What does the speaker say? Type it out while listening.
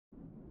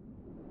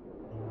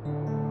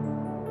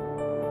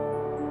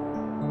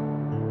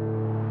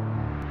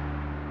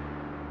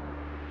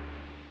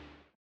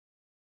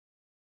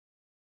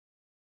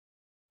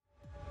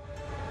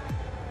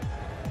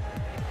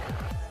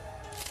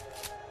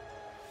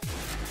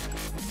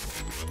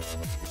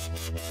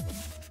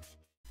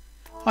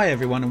Hi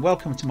everyone, and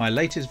welcome to my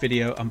latest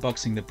video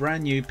unboxing the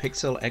brand new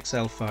Pixel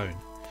XL phone.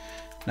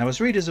 Now, as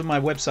readers of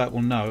my website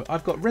will know,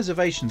 I've got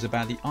reservations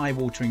about the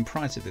eye-watering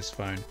price of this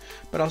phone,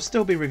 but I'll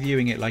still be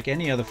reviewing it like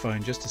any other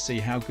phone just to see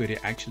how good it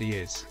actually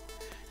is.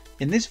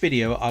 In this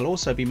video I'll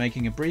also be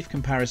making a brief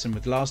comparison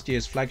with last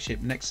year's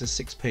flagship Nexus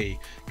 6P,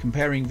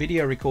 comparing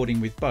video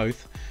recording with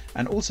both,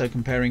 and also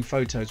comparing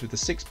photos with the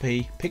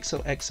 6P,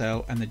 Pixel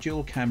XL and the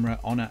dual camera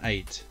Honor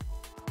 8.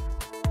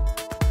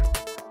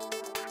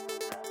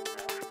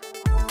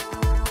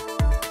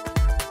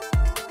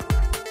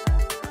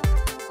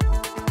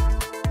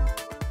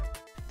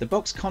 The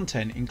box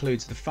content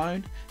includes the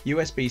phone,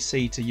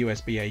 USB-C to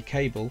USB-A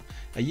cable,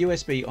 a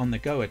USB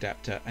on-the-go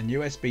adapter and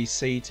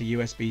USB-C to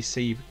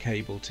USB-C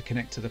cable to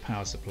connect to the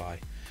power supply.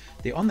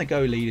 The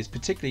on-the-go lead is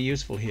particularly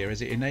useful here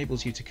as it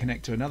enables you to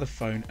connect to another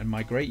phone and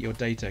migrate your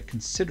data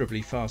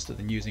considerably faster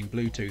than using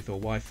Bluetooth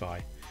or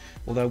Wi-Fi.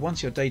 Although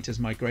once your data is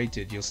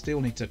migrated, you'll still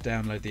need to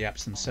download the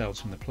apps themselves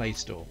from the Play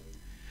Store.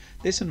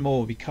 This and more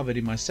will be covered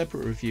in my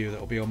separate review that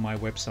will be on my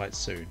website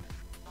soon.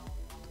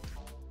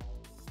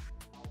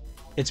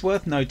 It's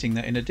worth noting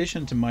that in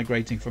addition to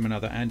migrating from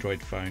another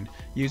Android phone,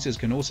 users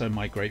can also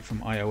migrate from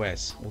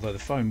iOS, although the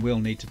phone will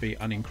need to be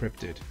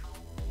unencrypted.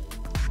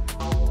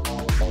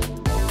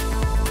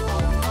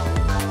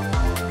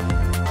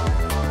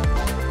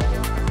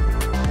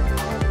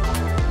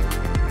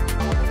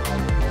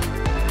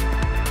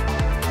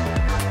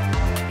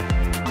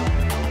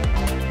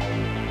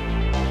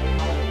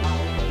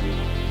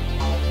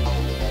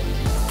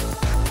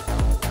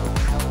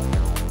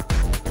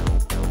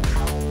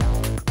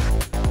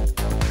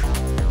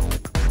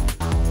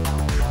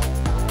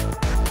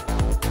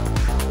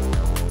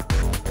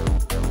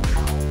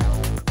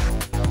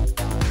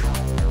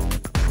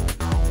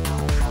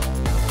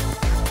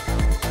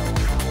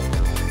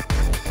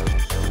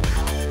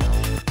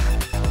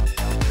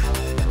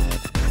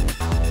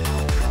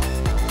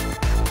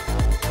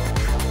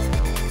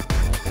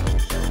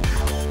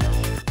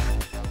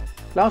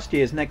 Last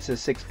year's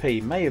Nexus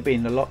 6P may have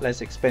been a lot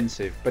less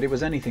expensive, but it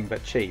was anything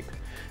but cheap,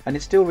 and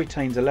it still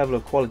retains a level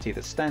of quality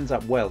that stands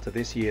up well to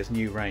this year's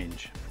new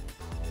range.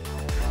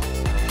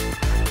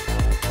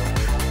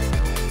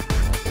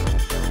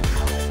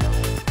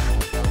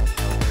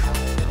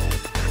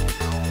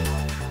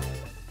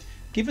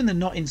 Given the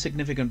not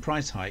insignificant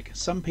price hike,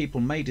 some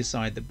people may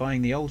decide that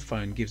buying the old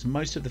phone gives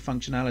most of the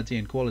functionality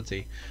and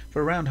quality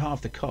for around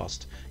half the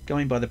cost,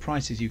 going by the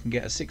prices you can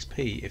get a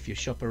 6P if you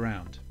shop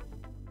around.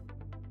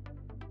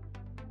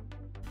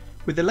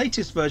 With the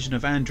latest version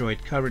of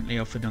Android currently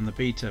offered on the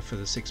beta for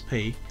the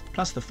 6P,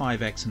 plus the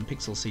 5X and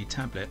Pixel C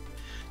tablet,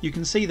 you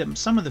can see that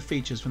some of the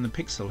features from the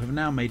Pixel have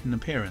now made an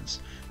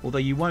appearance, although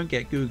you won't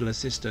get Google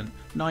Assistant,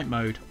 night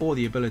mode or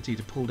the ability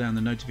to pull down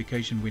the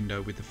notification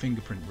window with the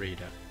fingerprint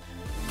reader.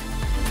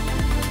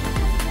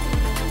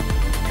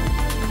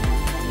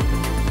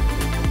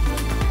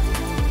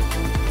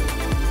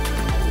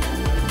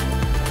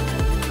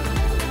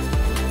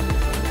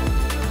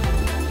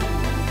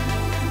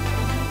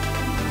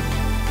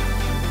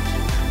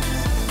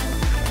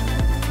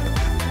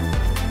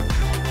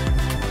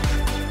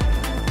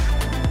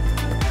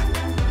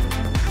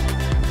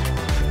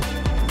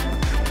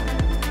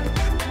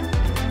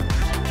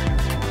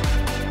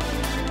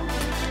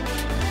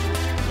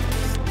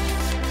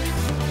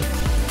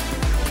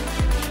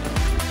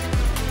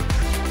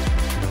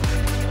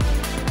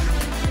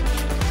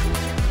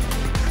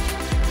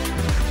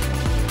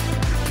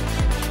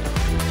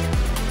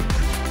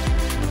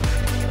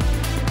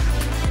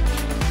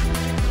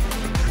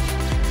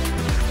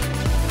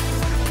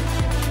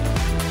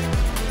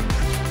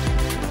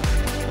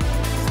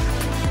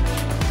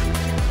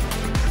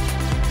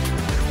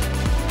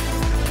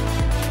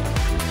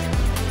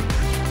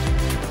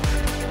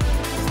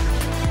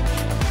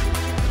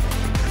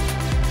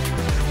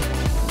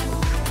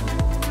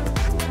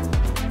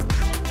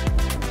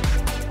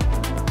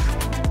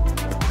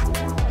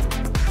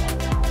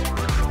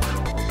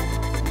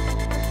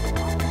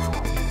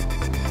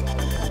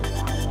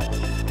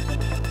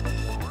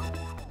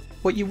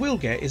 What you will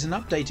get is an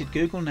updated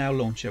Google Now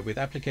launcher with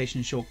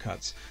application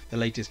shortcuts, the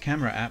latest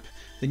camera app,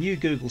 the new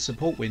Google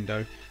support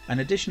window, an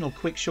additional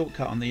quick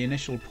shortcut on the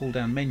initial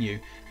pull-down menu,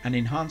 and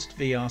enhanced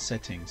VR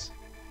settings.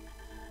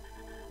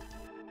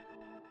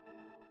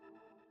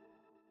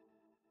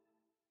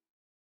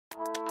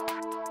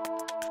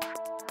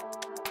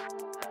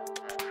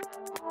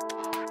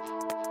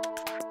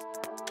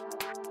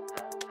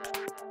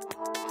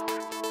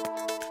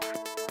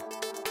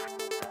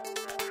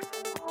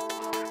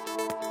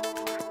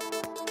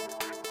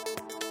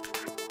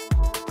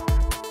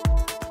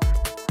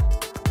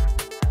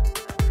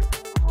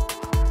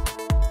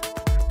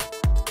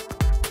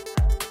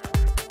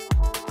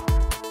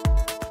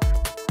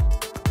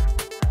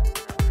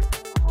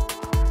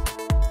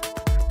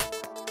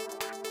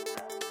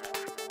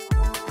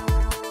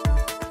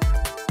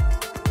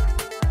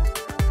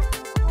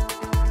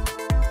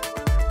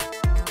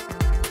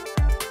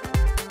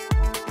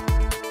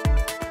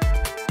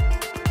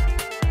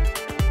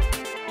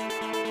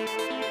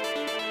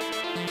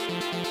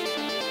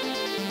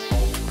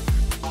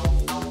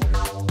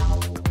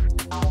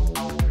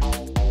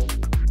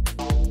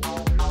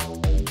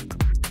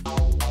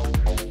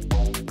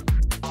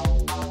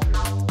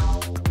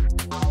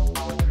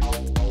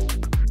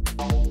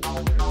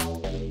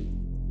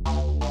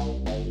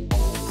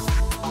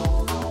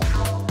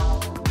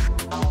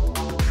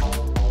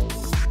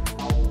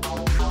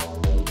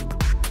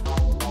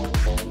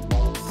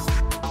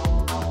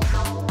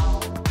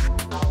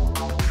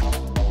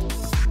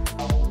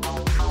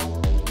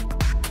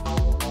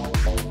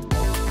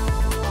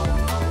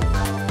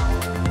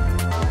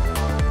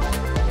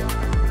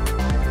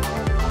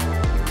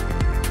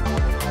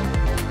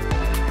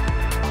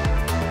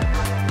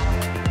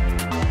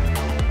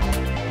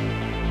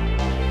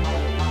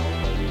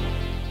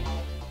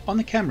 On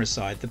the camera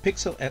side, the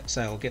Pixel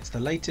XL gets the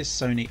latest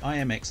Sony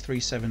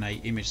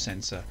IMX378 image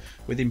sensor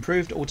with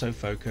improved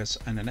autofocus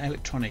and an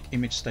electronic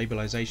image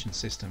stabilization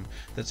system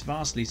that's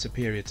vastly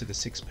superior to the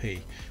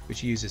 6P,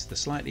 which uses the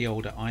slightly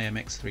older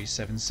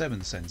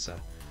IMX377 sensor.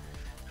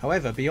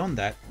 However, beyond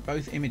that,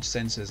 both image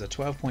sensors are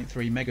 12.3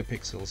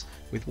 megapixels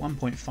with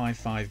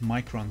 1.55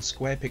 micron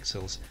square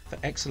pixels for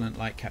excellent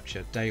light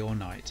capture day or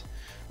night.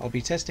 I'll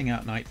be testing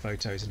out night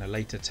photos in a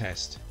later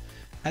test.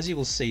 As you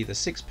will see, the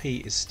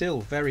 6P is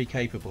still very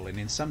capable, and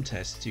in some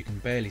tests you can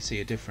barely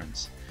see a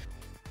difference.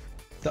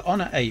 The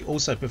Honor 8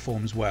 also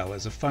performs well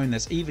as a phone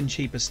that's even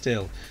cheaper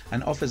still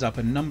and offers up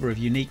a number of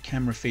unique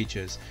camera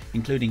features,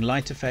 including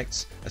light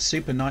effects, a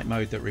super night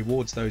mode that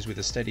rewards those with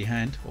a steady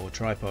hand or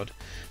tripod,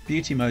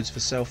 beauty modes for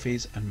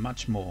selfies, and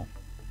much more.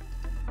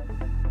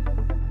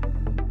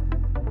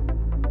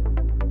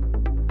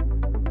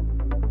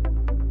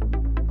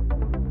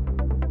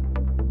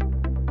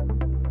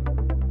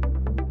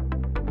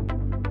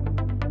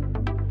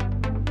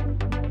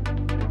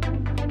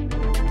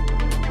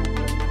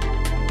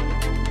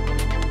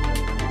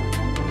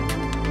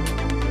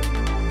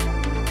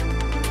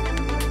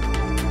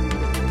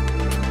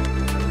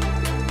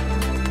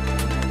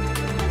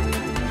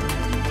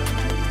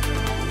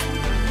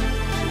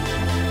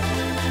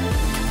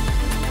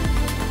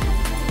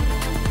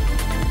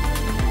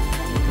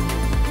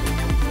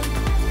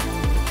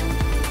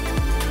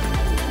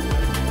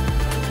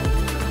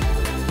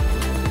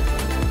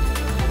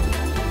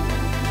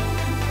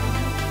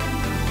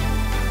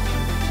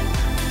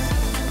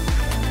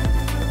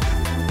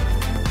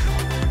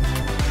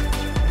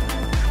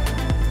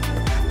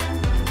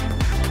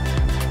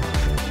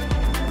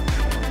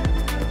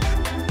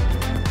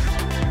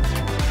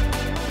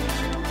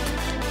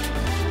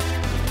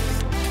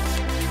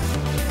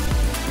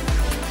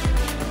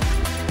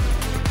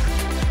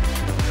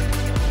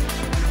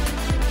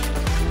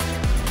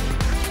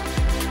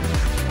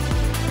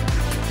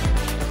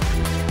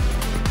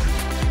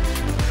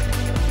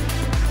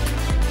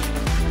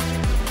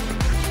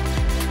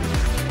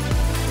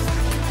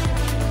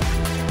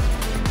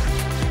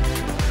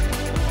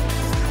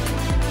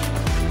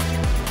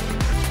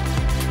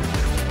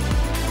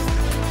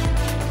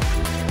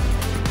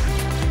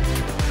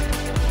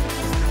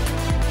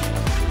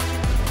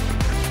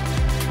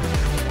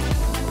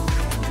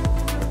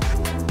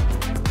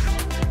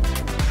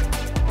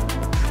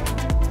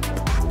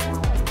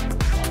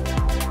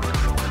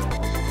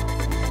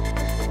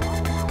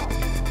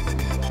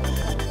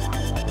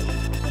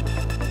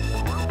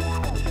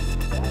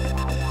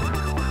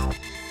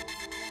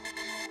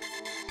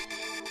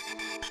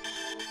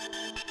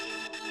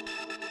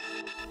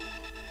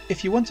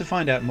 If you want to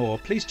find out more,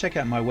 please check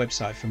out my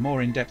website for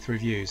more in-depth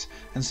reviews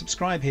and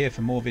subscribe here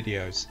for more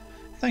videos.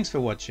 Thanks for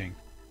watching.